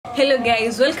Hello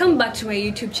guys, welcome back to my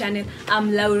YouTube channel.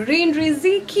 I'm Laureen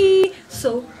Riziki.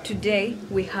 So today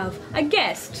we have a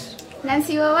guest,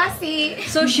 Nancy Wawasi.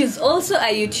 So she's also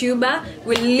a YouTuber.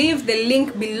 We'll leave the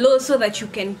link below so that you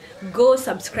can go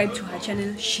subscribe to her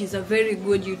channel. She's a very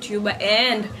good YouTuber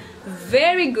and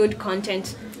very good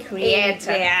content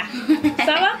creator. Yeah.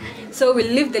 So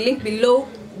we'll leave the link below.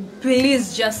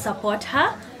 Please just support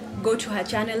her. Go to her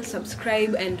channel,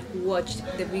 subscribe and watch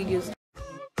the videos.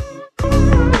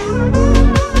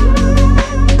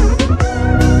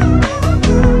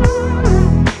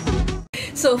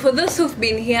 So for those who've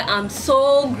been here, I'm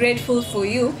so grateful for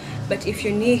you. But if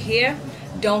you're new here,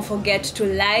 don't forget to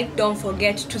like, don't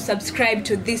forget to subscribe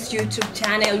to this YouTube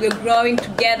channel. We're growing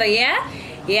together,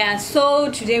 yeah.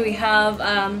 So today we have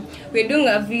we're doing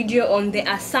a video on the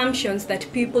assumptions that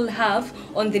people have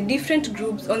on the different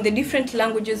groups, on the different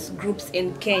languages groups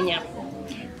in Kenya.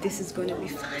 This is gonna be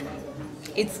fun.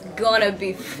 It's gonna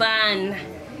be fun.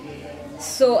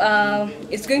 So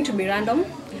it's going to be random.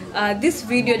 This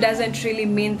video doesn't really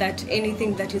mean that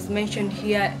anything that is mentioned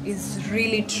here is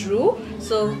really true.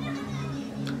 So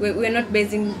we're not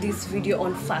basing this video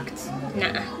on facts.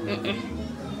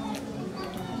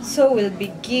 So we'll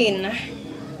begin.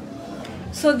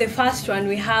 So the first one,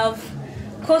 we have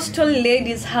coastal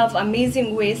ladies have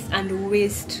amazing waist and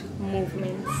waist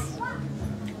movements.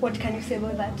 What can you say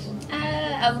about that?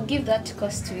 I would give that to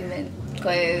coast women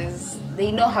because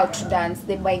they know how to dance.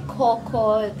 They buy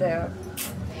cocoa.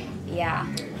 Yeah.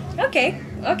 Okay.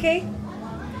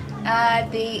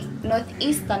 The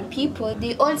northeastern people,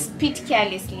 they all spit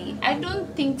carelessly. I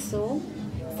don't think so.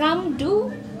 Some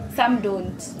do, some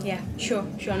don't. Yeah, sure.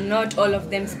 Not all of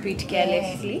them spit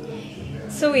carelessly. Yeah.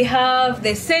 So we have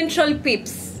the central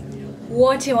peeps.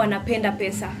 Wote wanapenda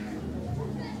pesa.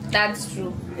 That's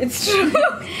true. It's true.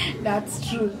 That's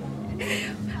true.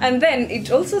 And then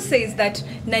it also says that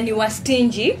nani wa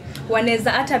stingy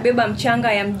wanaweza hata beba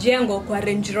mchanga ya mjengo kwa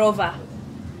Range Rover.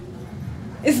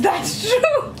 Is that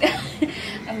true?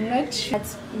 I'm not sure. But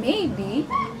maybe.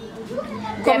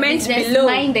 Comment below.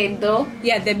 Minded though.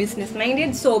 Yeah, they're business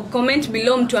minded. So comment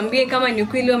below mtuambie kama ni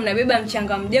kweli mnabeba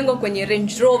mchanga mjengo kwenye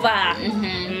Range Rover.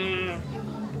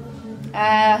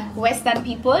 Western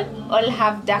people all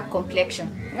have dark complexion.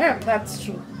 Yeah, that's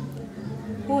true.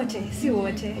 Wote, si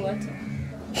wote.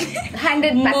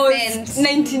 100%. Most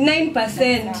 99%.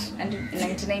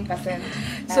 99%.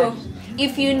 So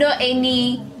if you know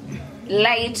any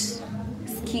light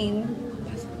skin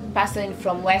person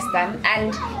from Western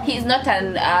and he's not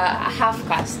an half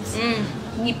caste,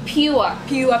 ni pure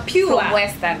from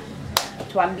Western,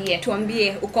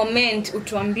 tuambie ucomment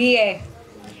utuambie.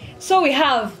 So we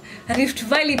have Rift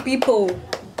Valley people,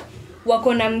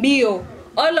 wako na mbio.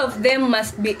 All of them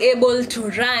must be able to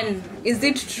run. Is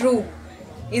it true?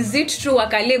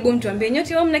 Wakalego mtuambie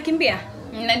nyote wao mnakimbia?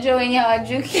 Najua wenye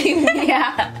hawajui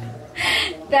kimbia.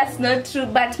 That's not true,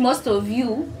 but most of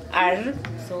you are.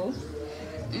 So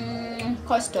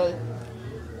coastal.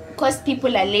 Coast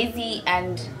people are lazy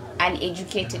and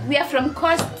uneducated. We are from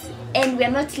coast and we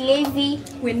are not lazy.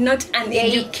 We're not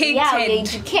uneducated. Yeah, we're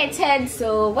educated.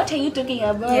 So what are you talking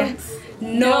about? Yes.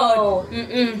 No.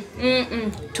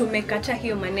 Tumekata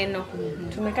hiyo maneno.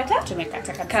 Tumekata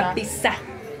kabisa.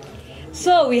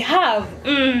 So we have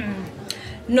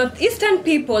northeastern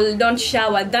people don't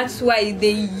shower. That's why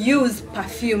they use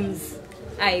perfumes.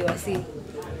 I see.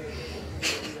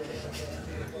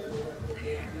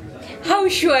 How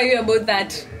sure are you about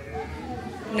that?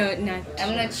 No, not.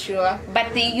 I'm not sure.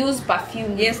 But they use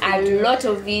perfume. Yes, a lot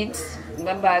of it.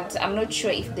 But I'm not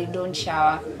sure if they don't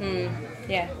shower.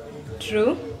 Yeah.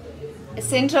 True.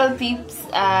 Central peeps,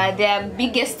 their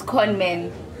biggest con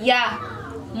men. Yeah,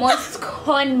 most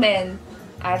con men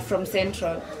are from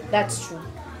Central. That's true.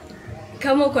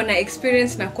 Kama uko na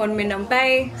experience na con men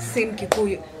ambaye same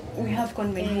Kikuyu. We have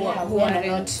con men who are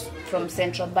not from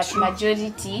Central, but true.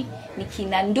 Majority ni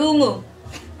kina Ndungu.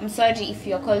 I'm sorry if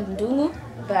you're called Ndungu,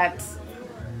 but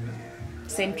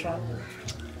Central.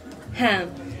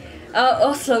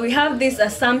 Also, we have this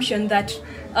assumption that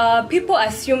people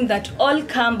assume that all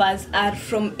Kambas are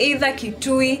from either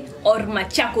Kitui or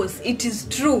Machakos. It is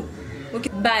true, okay.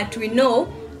 But we know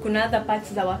kuna other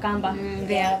parts za Wakamba.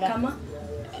 They are kama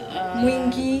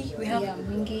Mwingi. We have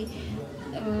Mwingi.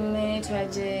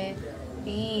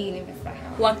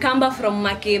 Wakamba from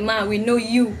Makema. We know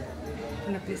you.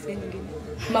 Kuna place nyingine.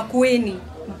 Makueni.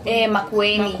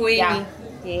 Makueni. Yeah.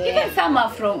 Even some are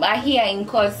from here in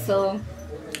coast, so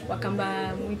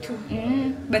Wakamba mwitu.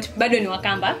 But bado ni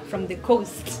Wakamba from the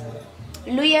coast.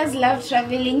 Luyas love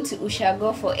traveling to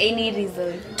Ushago for any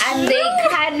reason. And they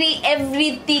carry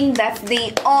everything that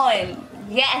they own.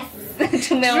 Yes.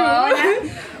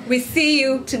 We see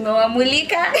you.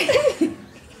 Tumewamulika.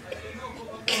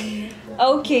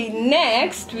 Okay,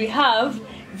 next we have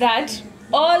that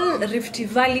all Rift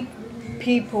Valley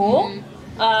people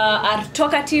are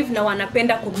talkative na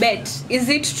wanapenda kubet. Is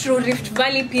it true, Rift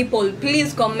Valley people?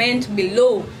 Please comment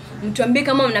below. Mtuambie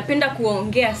kama mnapenda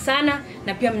kuongea sana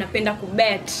na pia mnapenda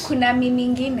kubet. Kuna mimi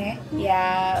nyingine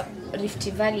ya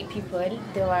Rift Valley people,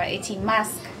 they were eating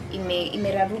mask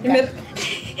imeraruka.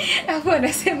 Hapo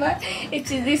nasema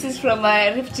this is from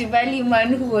a Rift Valley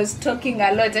man who was talking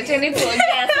a lot. Ateni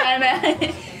kuongea sana.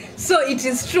 So it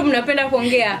is true mnapenda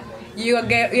kuongea. You are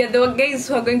the guys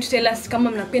who are going to tell us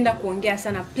kama mnapenda kuongea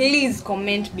sana. Please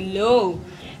comment below.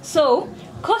 So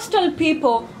coastal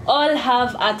people all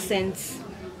have accents.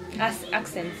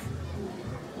 Accents.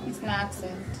 It's not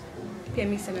accent. Pia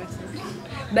mimi sina accent.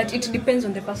 But it depends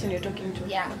on the person you're talking to.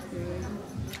 Yeah.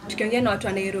 Tukiongea na watu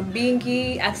wa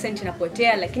Nairobi, accent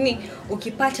inapotea, lakini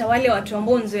ukipata wale watu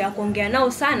ambao nzoea kuongea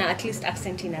nao sana, at least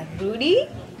accent inarudi.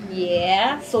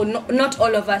 Yeah. So not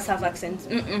all of us have accents.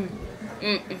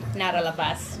 Not all of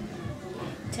us.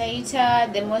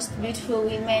 Taita, the most beautiful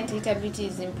women, Taita beauty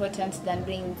is important than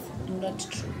brains. Not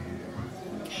true.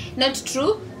 Not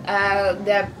true.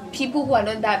 There are people who are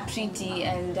not that pretty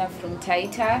and are from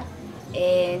Taita,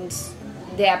 and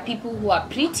there are people who are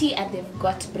pretty and they've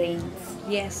got brains.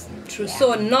 Yes, true. Yeah.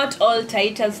 So not all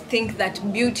Taitas think that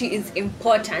beauty is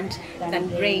important than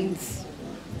brains.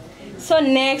 So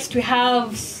next we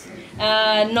have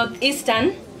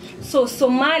northeastern. So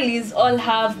Somalis all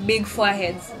have big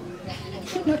foreheads.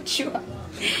 Not sure.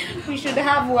 We should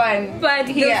have one. But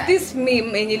there's this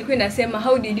meme and ilikuwa inasema,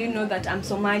 how did you know that I'm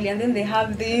Somali? And then they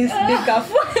have this big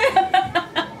forehead.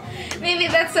 Maybe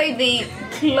that's why they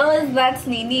close that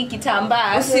nini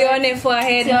kitambaa. Usione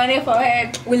forehead. Usione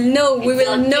forehead. We'll know. We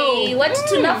will know. What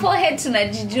tuna forehead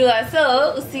tunajijua.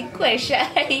 So usikue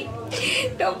shy.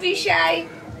 Don't be shy.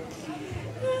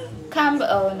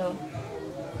 Oh no.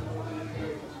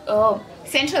 Oh,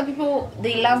 Central people,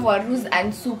 they love warus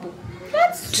and supu.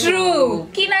 That's true.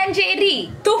 Kinanjeri.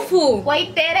 Tofu.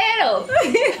 Waiterero.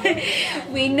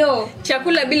 We know.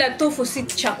 Chakula bila tofu si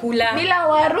chakula. Bila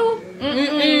waru.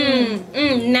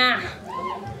 Nah.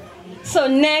 So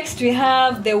next we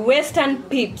have the Western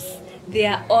peeps. They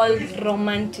are all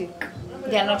romantic.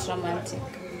 They are not romantic.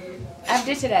 I've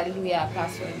dated a Luya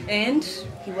person. And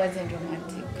he wasn't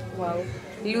romantic. Wow.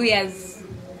 Luyas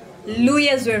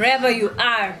wherever you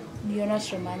are. You're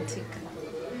not romantic.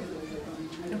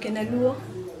 Okay, Naluo.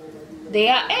 They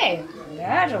are They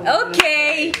are romantic.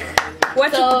 Okay.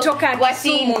 What to talk at what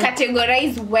we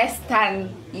categorize Western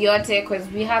yote, because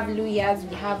we have Luyas,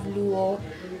 we have Luo.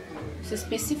 So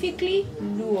specifically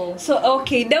Luo. So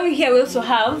okay, down here we also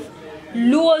have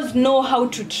Luos know how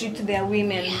to treat their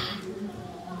women. Yeah,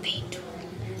 they do.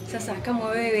 Sasa kama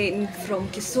wewe from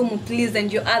Kisumu, please,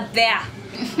 and you are there,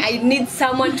 I need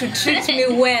someone to treat me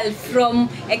well from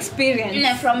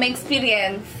experience. From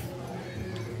experience.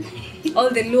 All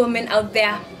the Luo men out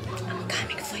there, I'm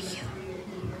coming for you.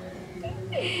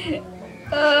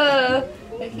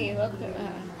 Okay,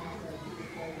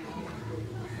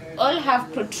 all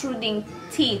have protruding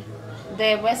teeth.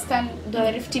 The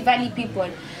Rift Valley people.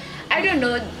 I don't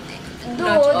know.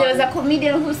 Though there was a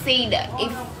comedian who said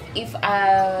if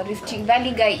a Rift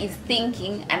Valley guy is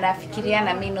thinking and afikiria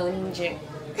na meno nje.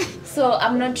 So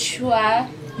I'm not sure.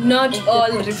 Not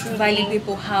all Rift Valley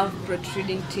people have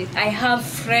protruding teeth. I have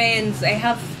friends. I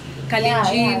have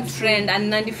Kalenjin friend and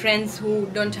Nandi friends who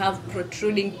don't have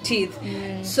protruding teeth.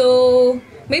 So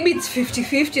maybe it's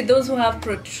 50-50 those who have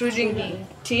protruding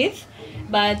teeth.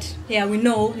 But yeah, we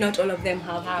know not all of them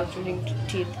have protruding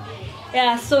teeth.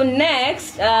 Yeah, so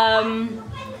next,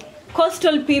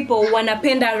 coastal people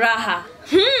wanapenda raha.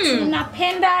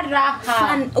 Tunapenda raha.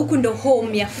 Fun, huku ndo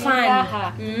home ya fun.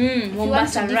 Raha.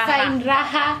 Mombasa raha.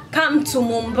 Raha. Come to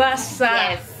Mombasa.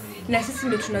 Yes. Na sisi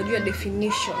ndo tunajua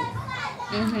definition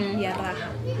ya raha.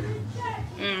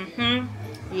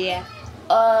 Yeah.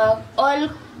 All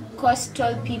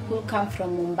coastal people come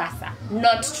from Mombasa.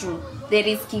 Not true. There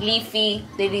is Kilifi,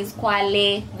 there is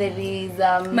Kwale, there is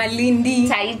Malindi.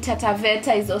 Taita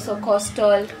Taveta is also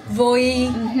coastal.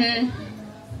 Voi.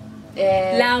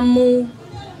 Lamu.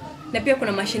 Na pia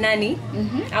kuna mashinani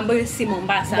ambayo si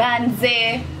Mombasa.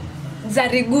 Ganze,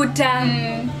 Zariguta.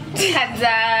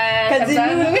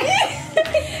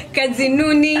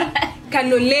 Kazinuni,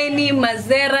 Kaloleni,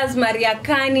 Mazeras,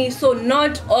 Mariakani. So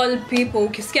not all people.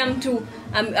 Ukisikia mtu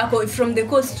from the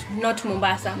coast, not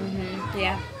Mombasa.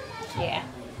 Yeah.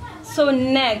 So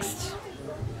next,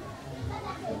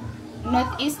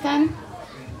 Northeastern,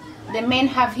 the men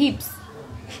have hips.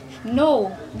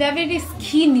 No, they're very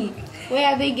skinny. Where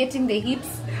are they getting the hips?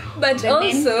 But The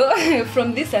also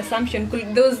from this assumption,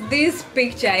 there was this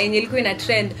picture yenye ilikuwa ina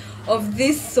trend of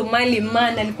this Somali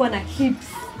man alikuwa na hips.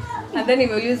 And then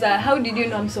imeuliza, how did you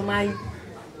know I'm Somali?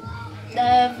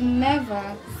 I've never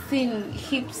seen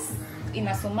hips in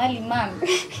a Somali man.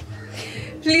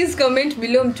 Please comment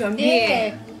below mtuambie.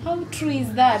 Yeah. How true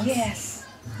is that? Yes.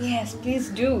 Yes, please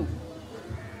do.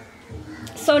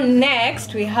 So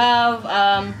next we have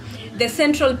the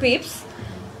central peeps.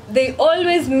 They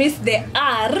always miss the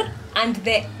R and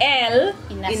the L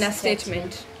in a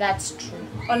statement. That's true.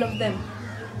 All of them.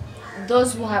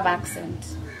 Those who have accent,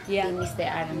 Yeah. they miss the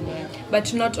R and the L.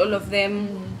 But not all of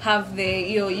them have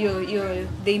the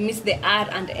they miss the R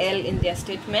and L in their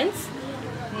statements.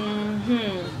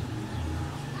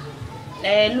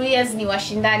 Lawyers ni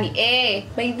washindani.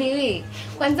 By the way,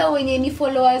 kwanza wenye ni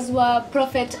followers wa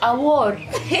Prophet Award.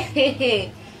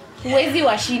 Huwezi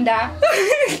washinda.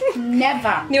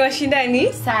 Never. Ni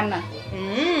washindani Sana.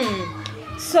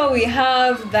 So we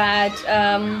have that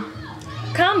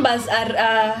Kambas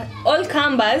are all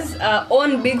Kambas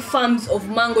own big farms of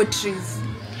mango trees.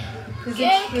 Is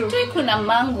it true? Kitui kuna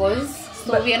mangoes,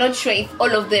 so we are not sure if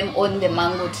all of them own the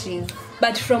mango trees.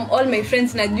 But from all my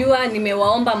friends najua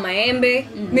nimewaomba maembe,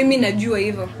 mimi najua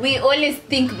hivyo. We always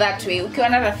think that way. Ukiwa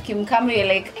na rafiki Mkamba,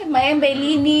 you're like, maembe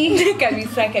lini?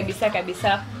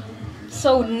 kabisa.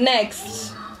 So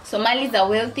next, Somalis are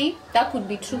wealthy. That could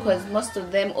be true because most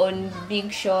of them own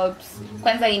big shops.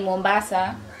 Kwanza in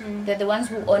Mombasa, they're the ones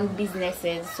who own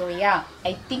businesses. So yeah,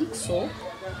 I think so.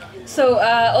 So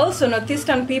also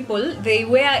northeastern people, they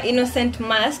wear innocent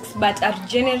masks but are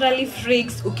generally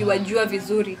freaks ukiwajua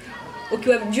vizuri.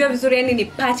 Ukiwajua vizuri yani ni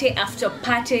party after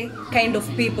party kind of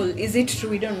people. Is it true?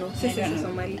 We don't know.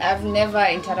 Somali. I've never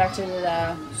interacted with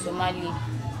a Somali.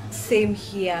 Same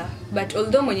here. But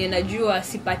although mwenye najua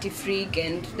si party freak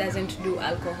and doesn't do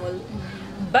alcohol.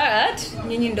 But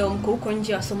nyinyi ndo mko huko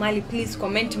nje wa Somali, please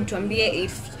comment mtuambie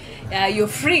if you're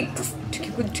freaks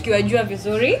tukiwajua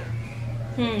vizuri.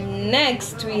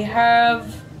 Next we have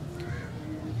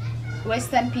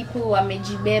Western people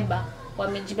wamejibeba.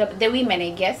 The women,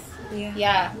 I guess.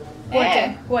 Yeah.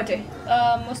 What?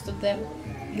 Most of them.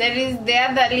 There is the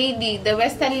other lady, the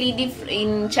Western lady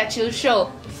in Churchill Show.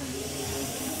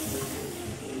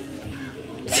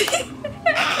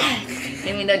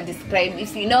 Let me not describe.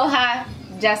 If you know her,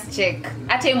 just check.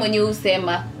 Ate mwenye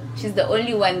usema. She's the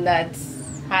only one that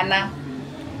Hana.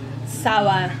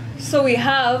 Sawa. So we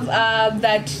have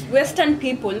that Western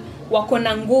people wako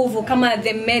na nguvu kama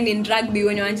the men in rugby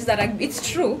when wanacheza rugby.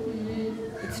 It's true.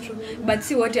 It's true. But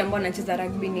si wote ambao wanacheza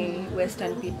rugby ni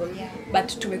Western people. Yeah.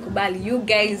 But tumekubali. You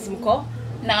guys mko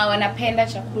na wanapenda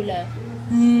chakula.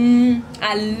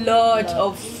 A lot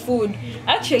of food.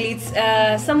 Actually, it's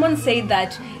someone said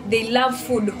that they love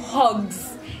food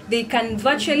hogs. They can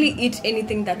virtually eat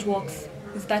anything that walks.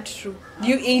 Is that true? Do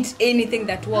you eat anything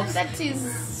that walks? That is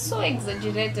so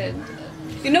exaggerated.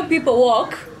 You know people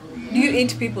walk. Do you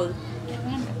eat people?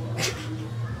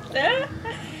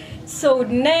 So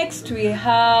next we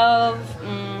have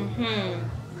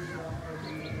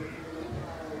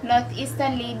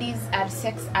Northeastern ladies are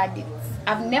sex addicts.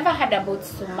 I've never heard about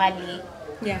Somali.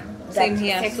 Yeah, same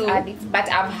here. Sex So addicts, but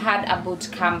I've heard about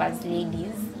Kambas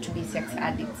ladies to be sex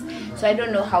addicts. So I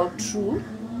don't know how true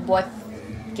both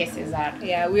cases are.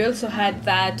 yeah, we also had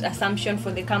that assumption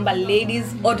for the Kamba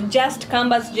ladies or just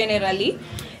Kambas generally.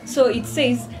 So it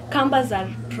says Kambas are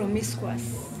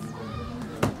promiscuous.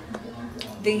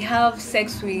 They have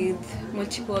sex with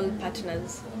multiple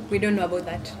partners. We don't know about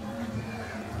that.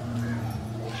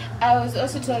 I was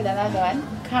also told another one.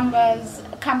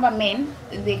 Kamba men,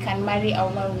 they can marry a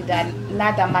woman with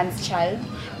another man's child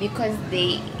because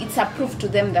it's a proof to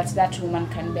them that that woman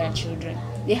can bear children.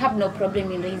 They have no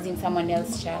problem in raising someone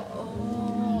else's child.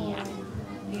 Yeah.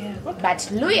 Okay.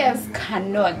 But lawyers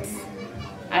cannot.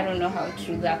 I don't know how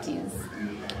true that is.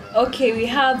 Okay, we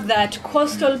have that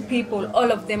coastal people,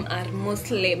 all of them are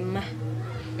Muslim.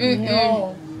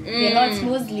 No, they're not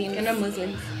Muslims. We're not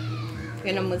Muslims.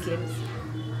 We're not Muslims.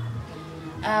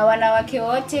 Wanawake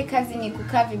wote kazi ni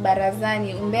kukaa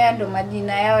vibarazani. Umbea ndo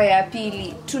majina yao ya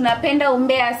pili. Tunapenda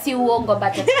umbea, si uongo,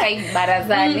 but tukai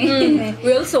vibarazani.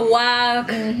 We also work.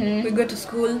 We go to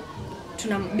school.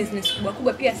 Tuna business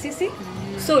kubwa pia sisi.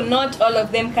 So not all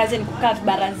of them kazi ni kukaa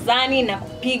vibarazani na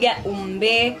kupiga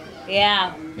umbea.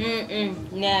 Yeah.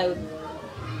 No.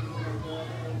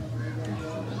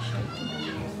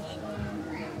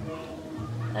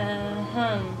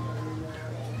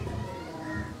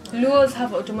 Luos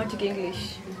have automatic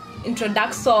English.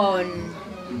 Introduction.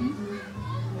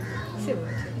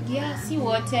 Yeah, see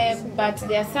water, but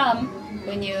there are some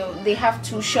when they have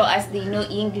to show us they know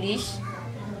English.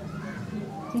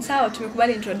 Sawa,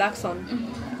 tumekubali introduction.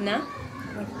 Na?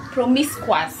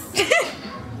 Promiscuous.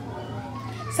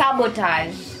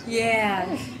 Sabotage. Yeah.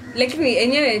 Lakini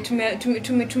enyewe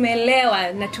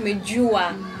tumeelewa na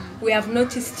tumejua. We have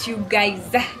noticed you guys.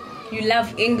 You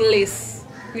love English.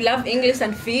 You love English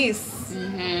and fees.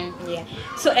 Yeah.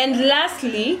 So, and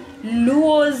lastly,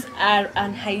 Luos are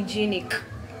unhygienic.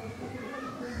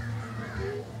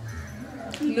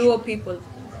 Luo people.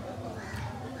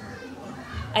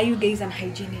 Are you guys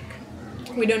unhygienic?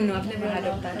 We don't know. I've never heard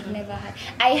of that. I've never had.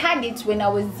 I had it when I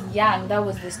was young. That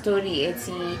was the story.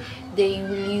 They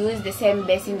will use the same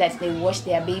basin that they wash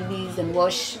their babies and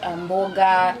wash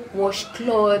boga, wash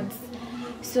clothes.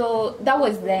 So that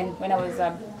was then when I was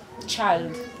a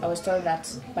child. I was told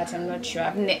that, but I'm not sure.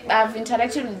 I've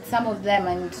interacted with some of them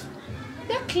and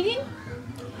they're clean.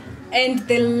 And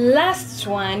the last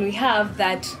one we have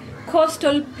that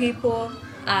coastal people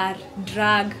are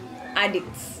drug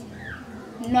addicts.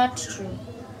 Not true.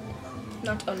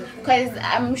 Not all of them. Because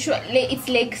I'm sure it's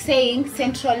like saying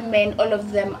central men, all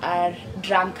of them are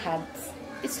drunkards.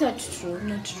 It's not true.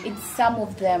 Not true. It's some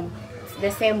of them. It's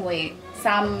the same way.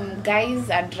 Some guys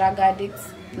are drug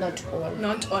addicts, not all.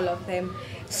 Not all of them.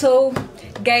 So,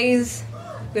 guys,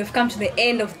 we've come to the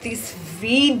end of this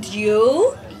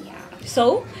video. Yeah.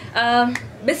 So,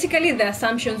 basically the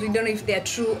assumptions, we don't know if they are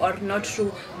true or not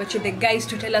true, but you're the guys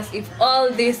to tell us if all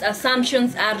these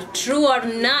assumptions are true or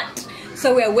not.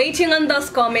 So we're waiting on those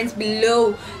comments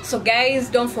below. So guys,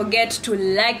 don't forget to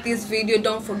like this video,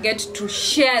 don't forget to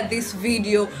share this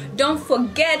video, don't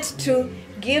forget to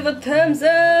give a thumbs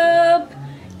up.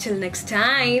 Till next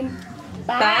time,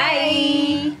 bye.